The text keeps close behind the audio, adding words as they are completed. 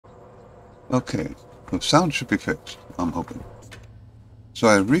Okay, the sound should be fixed, I'm hoping. So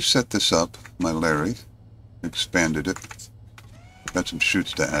I reset this up, my LARrE, expanded it. Got some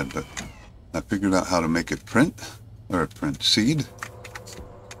chutes to add, but I figured out how to make it print seed.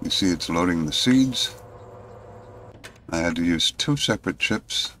 You see it's loading the seeds. I had to use 2 separate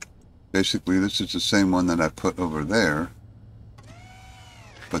chips. Basically, this is the same one that I put over there,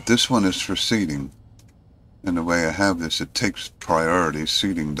 but this one is for seeding. And the way I have this, it takes priority,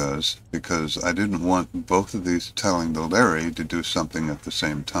 seeding does, because I didn't want both of these telling the LARrE to do something at the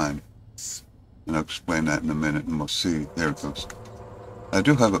same time. And I'll explain that in a minute, and we'll see. There it goes. I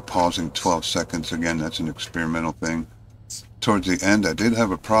do have it pausing 12 seconds. Again, that's an experimental thing. Towards the end, I did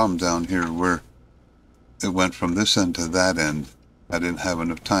have a problem down here where it went from this end to that end. I didn't have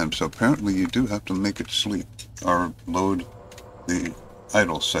enough time, so apparently you do have to make it sleep or load the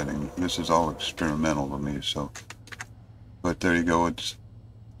idle setting. This is all experimental to me, so. But there you go. It's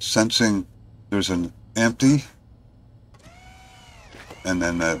sensing there's an empty, and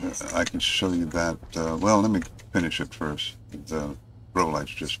then I can show you that. Well, let me finish it first. The grow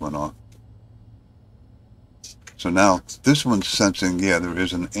lights just went off. So now this one's sensing, yeah, there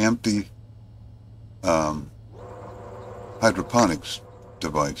is an empty hydroponics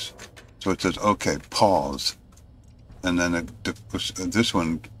device. So it says, okay, pause. And then this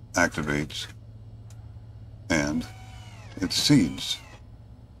one activates and it seeds.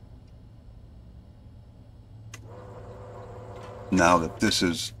 Now that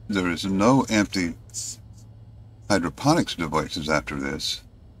there is no empty hydroponics devices after this.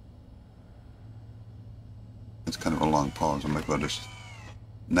 It's kind of a long pause. I'm like, well,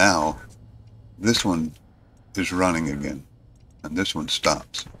 now this one is running again, and this one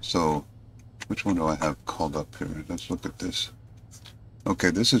stops. So, which one do I have called up here? Let's look at this. Okay,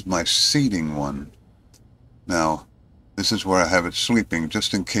 this is my seeding one. Now, this is where I have it sleeping,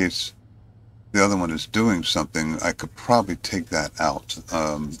 just in case the other one is doing something. I could probably take that out.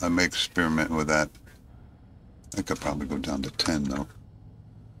 I may experiment with that. I could probably go down to 10 though.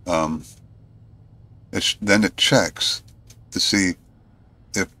 Then it checks to see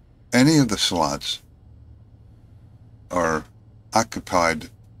if any of the slots are occupied,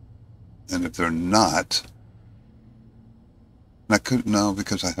 and if they're not, and I couldn't know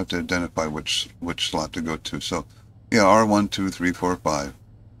because I have to identify which slot to go to. So yeah, R1, 2, 3, 4, 5.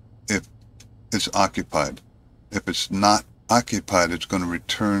 If it's occupied. If it's not occupied, it's going to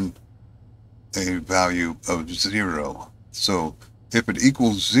return a value of 0. So if it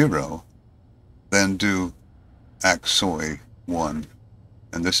equals 0, then do ACK-SOY 1.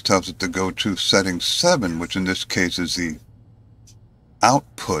 And this tells it to go to setting 7, which in this case is the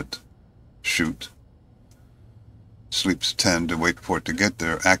output chute. Sleeps 10 to wait for it to get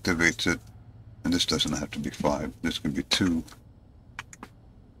there, activates it, and this doesn't have to be 5. This could be 2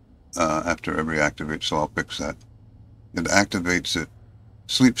 after every activate, so I'll fix that. It activates it,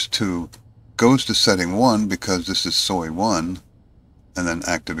 sleeps 2, goes to setting 1 because this is SOY 1, and then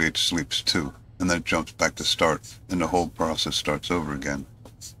activates sleeps 2. And then it jumps back to start, and the whole process starts over again.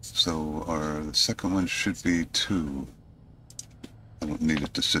 So the second one should be 2. I don't need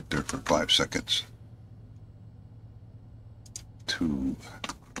it to sit there for 5 seconds. 2.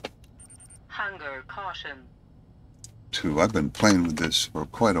 Hunger caution. 2. I've been playing with this for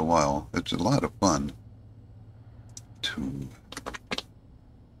quite a while. It's a lot of fun. 2.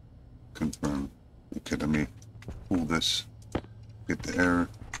 Confirm. Okay, let me pull this. Get the error.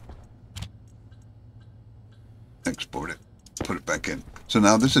 Export it, put it back in. So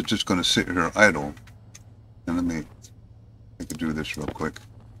now this is just going to sit here idle. And I could do this real quick.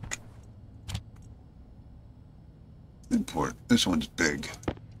 Import. This one's big.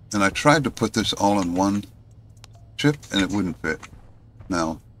 And I tried to put this all in one chip and it wouldn't fit.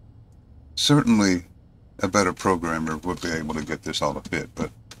 Now, certainly a better programmer would be able to get this all to fit, but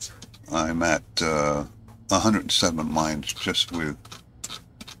I'm at 107 lines just with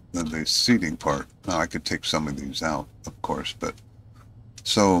the seeding part. Now I could take some of these out, of course, but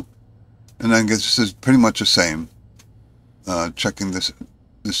so, and I guess this is pretty much the same. Checking this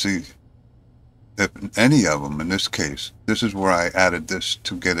to see if any of them, in this case, this is where I added this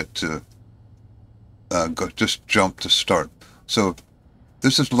to get it to just jump to start. So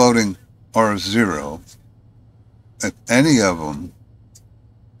this is loading R0. If any of them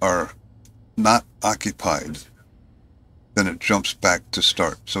are not occupied, then it jumps back to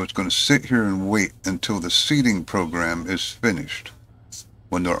start. So it's going to sit here and wait until the seeding program is finished.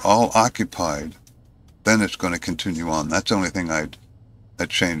 When they're all occupied, then it's going to continue on. That's the only thing I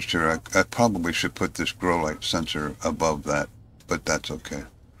changed here. I probably should put this grow light sensor above that, but that's okay.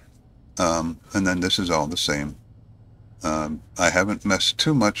 And then this is all the same. I haven't messed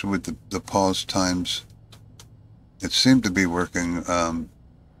too much with the pause times. It seemed to be working.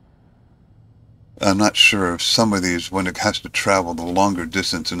 I'm not sure if some of these, when it has to travel the longer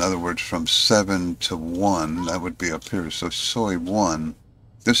distance, in other words, from 7 to 1, that would be up here. So soy 1,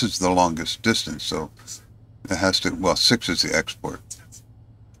 this is the longest distance. So it has to, well, 6 is the export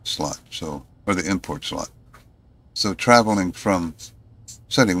slot, so, or the import slot. So traveling from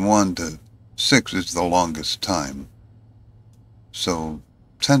setting 1 to 6 is the longest time. So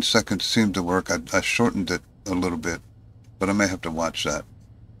 10 seconds seemed to work. I shortened it a little bit, but I may have to watch that.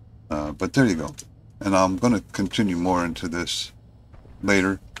 But there you go. And I'm going to continue more into this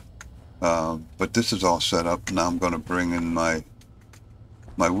later. But this is all set up. Now I'm going to bring in my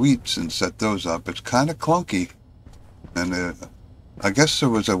wheats and set those up. It's kind of clunky. And I guess there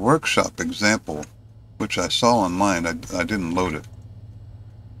was a workshop example, which I saw online. I didn't load it.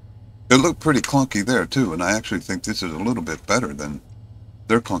 It looked pretty clunky there too. And I actually think this is a little bit better than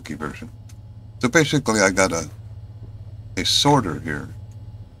their clunky version. So basically I got a sorter here,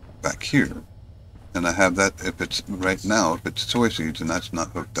 back here. And I have that, if it's right now, if it's soy seeds, and that's not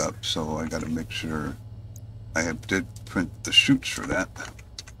hooked up, so I got to make sure I did print the chutes for that.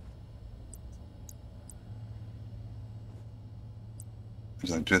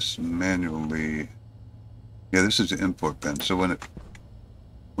 Because I just manually, yeah, this is the import bin. So when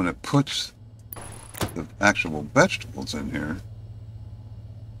it puts the actual vegetables in here,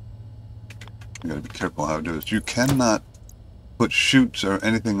 you got to be careful how to do this. You cannot put chutes or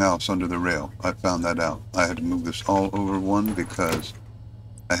anything else under the rail. I found that out. I had to move this all over one because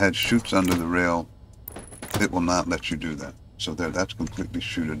I had chutes under the rail. It will not let you do that. So there, that's completely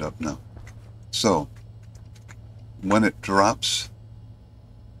chuted up now. So when it drops,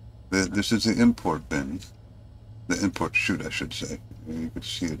 this is the import bin, the import chute, I should say. You can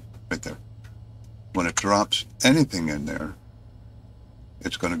see it right there. When it drops anything in there,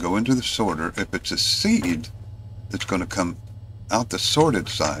 it's going to go into the sorter. If it's a seed, it's going to come out the sorted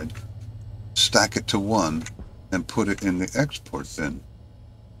side, stack it to 1, and put it in the export bin,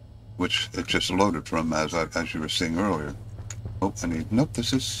 which it just loaded from, as you were seeing earlier. Oh, nope,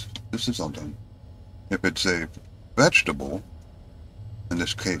 this is all done. If it's a vegetable, in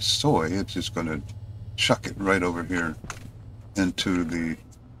this case soy, it's just going to chuck it right over here into the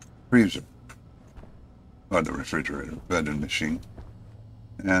freezer, or the refrigerator, vending machine.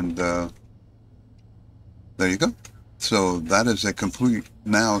 And there you go. So that is a complete,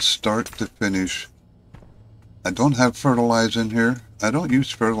 now start to finish. I don't have fertilizer in here. I don't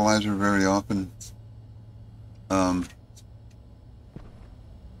use fertilizer very often. I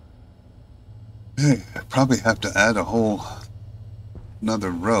probably have to add a whole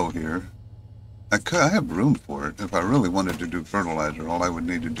another row here. I have room for it. If I really wanted to do fertilizer, all I would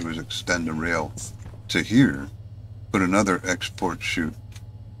need to do is extend the rail to here, put another export chute,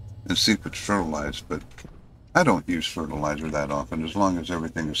 and see if it's fertilized. But I don't use fertilizer that often. As long as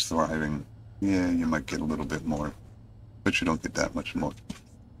everything is thriving, yeah, you might get a little bit more, but you don't get that much more.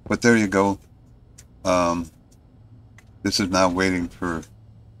 But there you go. This is now waiting for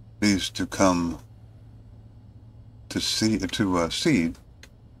these to come to seed,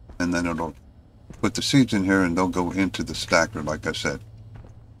 and then it'll put the seeds in here and they'll go into the stacker, like I said.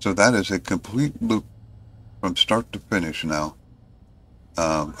 So that is a complete loop from start to finish now.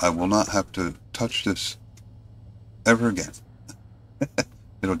 I will not have to touch this ever again.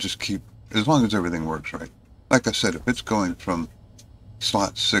 It'll just keep, as long as everything works right. Like I said, if it's going from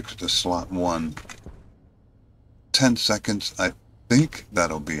slot 6 to slot 1, 10 seconds, I think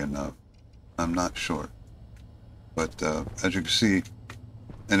that'll be enough. I'm not sure. But as you can see,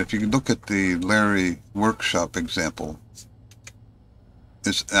 and if you look at the LARrE workshop example,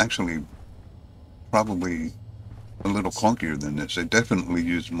 it's actually probably a little clunkier than this. They definitely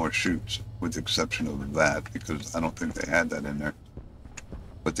used more chutes, with the exception of that, because I don't think they had that in there.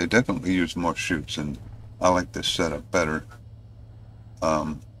 But they definitely used more chutes, and I like this setup better.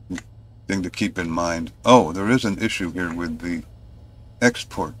 Thing to keep in mind. Oh, there is an issue here with the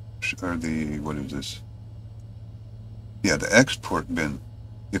export, or the, what is this? Yeah, the export bin.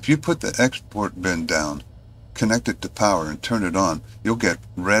 If you put the export bin down, connect it to power and turn it on, you'll get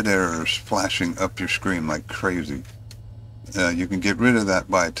red errors flashing up your screen like crazy. You can get rid of that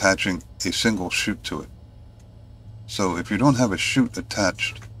by attaching a single chute to it. So if you don't have a chute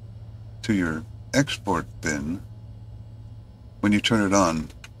attached to your export bin, when you turn it on,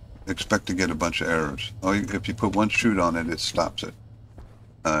 expect to get a bunch of errors. If you put one chute on it, it stops it.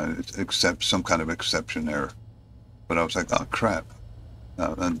 It accepts some kind of exception error. But I was like, oh crap.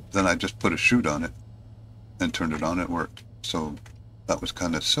 And then I just put a chute on it and turned it on. It worked. So that was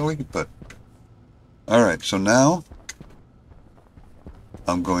kind of silly, but all right. So now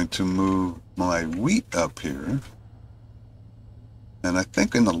I'm going to move my wheat up here. And I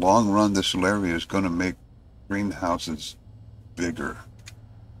think in the long run, this LARrE is going to make greenhouses bigger.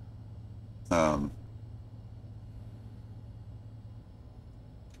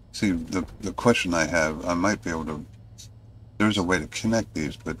 See, the question I have, I might be able to, there's a way to connect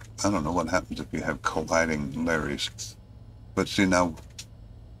these, but I don't know what happens if you have colliding LARREs. But see now,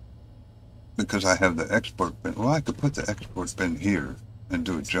 because I have the export bin, well, I could put the export bin here and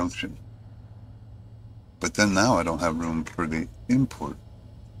do a junction. But then now I don't have room for the import.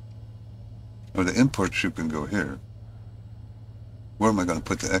 Or the import chute can go here. Where am I going to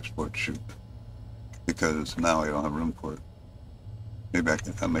put the export chute? Because now I don't have room for it.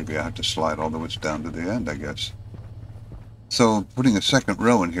 Maybe I have to slide all the way down to the end, I guess. So putting a second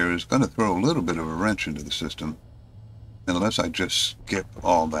row in here is going to throw a little bit of a wrench into the system. Unless I just skip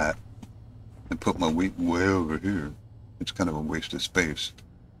all that and put my wheat way over here. It's kind of a waste of space.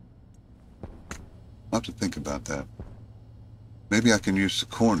 I'll have to think about that. Maybe I can use the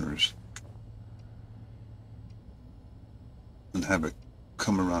corners and have it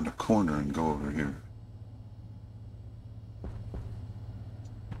come around a corner and go over here.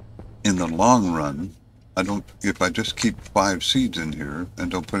 In the long run, if I just keep 5 seeds in here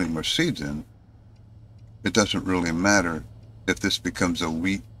and don't put any more seeds in, it doesn't really matter if this becomes a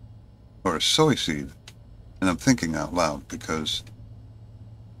wheat or a soy seed. And I'm thinking out loud because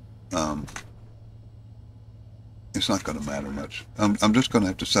it's not going to matter much. I'm just going to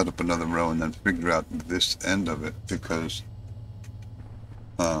have to set up another row and then figure out this end of it because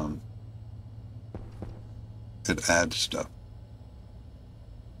it adds stuff.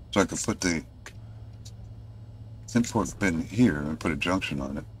 So I could put the import bin here and put a junction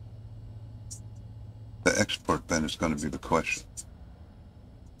on it. The export bin is going to be the question.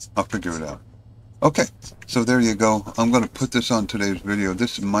 I'll figure it out. Okay, so there you go. I'm going to put this on today's video.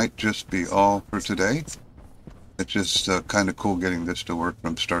 This might just be all for today. It's just kind of cool getting this to work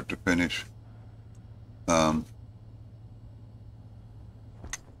from start to finish. Is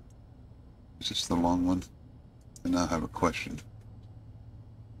this the long one? I now have a question.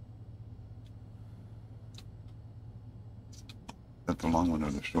 Is that the long one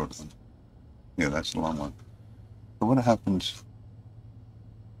or the short one? Yeah, that's the long one. So what happens?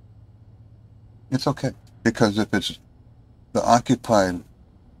 It's okay, because if it's the occupied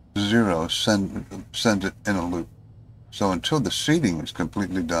 0, send it in a loop. So until the seeding is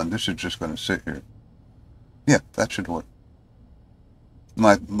completely done, this is just going to sit here. Yeah, that should work.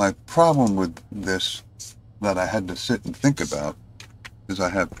 My problem with this that I had to sit and think about is I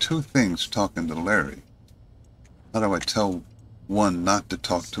have 2 things talking to LARrE. How do I tell one not to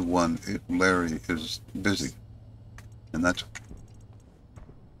talk to one if LARrE is busy? And that's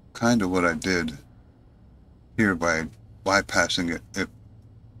kind of what I did here by bypassing it.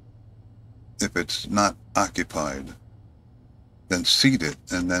 If it's not occupied, then seed it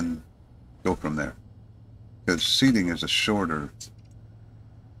and then go from there. Because seeding is a shorter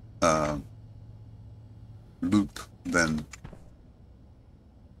loop than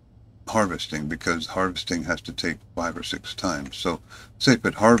harvesting, because harvesting has to take 5 or 6 times. So say if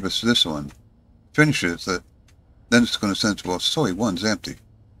it harvests this one, finishes it, then it's going to sense, well, soy 1's empty.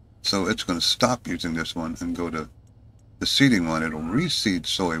 So it's going to stop using this one and go to the seeding one. It'll reseed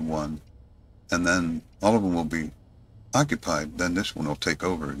soy 1, and then all of them will be occupied. Then this one will take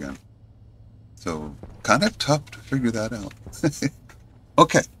over again. So kind of tough to figure that out.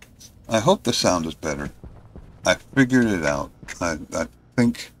 Okay, I hope the sound is better. I figured it out. I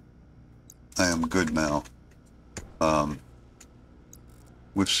think I am good now.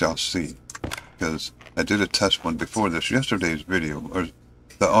 We shall see. Because I did a test one before this. Yesterday's video, or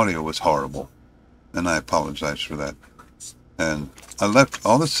the audio was horrible. And I apologize for that. And I left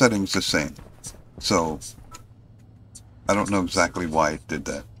all the settings the same. So I don't know exactly why it did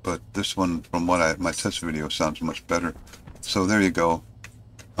that. But this one, from what my test video, sounds much better. So there you go.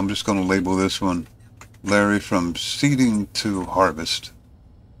 I'm just going to label this one LARrE from seeding to harvest.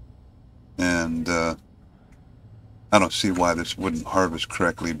 And I don't see why this wouldn't harvest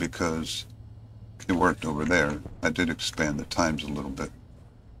correctly, because it worked over there. I did expand the times a little bit.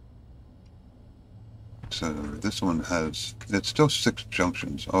 So this one has, it's still 6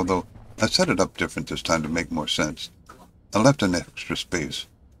 junctions, although I set it up different this time to make more sense. I left an extra space.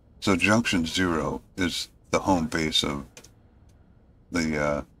 So junction 0 is the home base of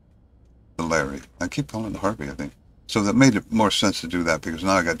the LARrE. I keep calling it Harvey, I think. So that made it more sense to do that, because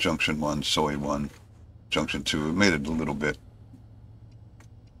now I got junction 1, soy 1, junction 2. It made it a little bit,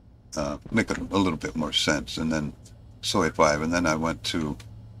 make it a little bit more sense. And then soy 5, and then I went to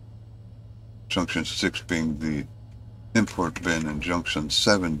junction 6 being the import bin and junction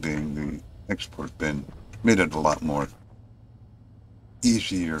 7 being the export bin made it a lot more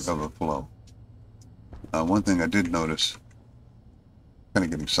easier of a flow. One thing I did notice, kind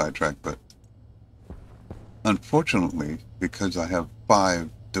of getting sidetracked, but unfortunately, because I have 5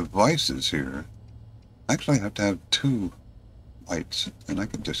 devices here, I actually have to have 2 lights, and I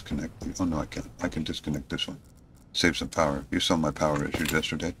can disconnect. Oh no, I can't. I can disconnect this one. Save some power. You saw my power issues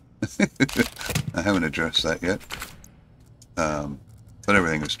yesterday. I haven't addressed that yet, but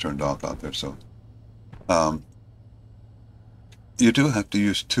everything is turned off out there. So you do have to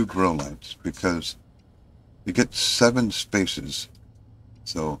use 2 grow lights because you get 7 spaces.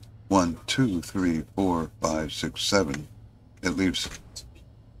 So 1, 2, 3, 4, 5, 6, 7. It leaves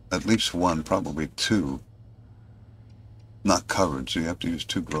at least 1, probably 2, not covered. So you have to use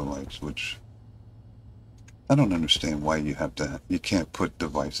 2 grow lights, which I don't understand why you can't put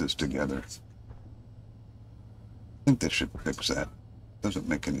devices together. I think they should fix that. Doesn't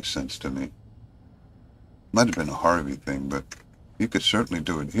make any sense to me. Might have been a Harvey thing, but you could certainly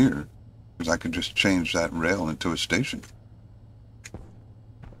do it here, because I could just change that rail into a station.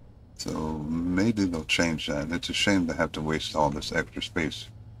 So maybe they'll change that. It's a shame to have to waste all this extra space.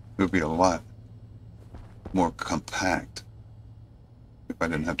 It would be a lot more compact if I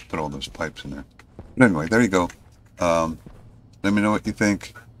didn't have to put all those pipes in there. But anyway, there you go. Let me know what you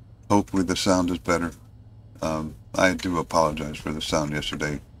think. Hopefully the sound is better. I do apologize for the sound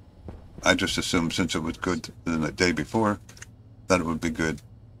yesterday. I just assumed since it was good the day before, that it would be good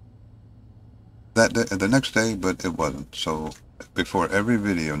that day, the next day, but it wasn't. So before every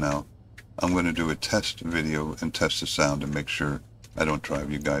video now, I'm going to do a test video and test the sound and make sure I don't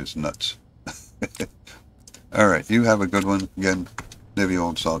drive you guys nuts. Alright, you have a good one. Again, Navy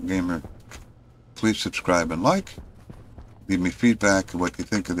Old Salt Gamer. Please subscribe and like. Leave me feedback on what you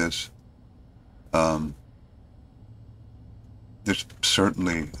think of this. There's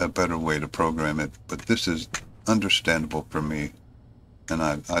certainly a better way to program it, but this is understandable for me, and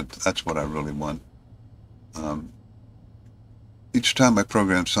that's what I really want. Each time I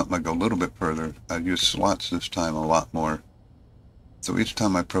program something, I go a little bit further. I use slots this time a lot more. So each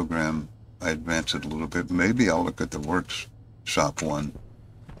time I program, I advance it a little bit. Maybe I'll look at the workshop one.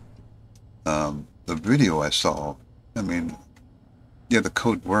 The video I saw, I mean, yeah, the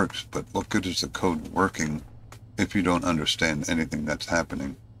code works, but what good is the code working if you don't understand anything that's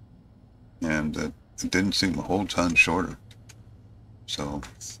happening? And it didn't seem a whole ton shorter. So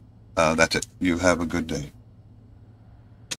that's it. You have a good day.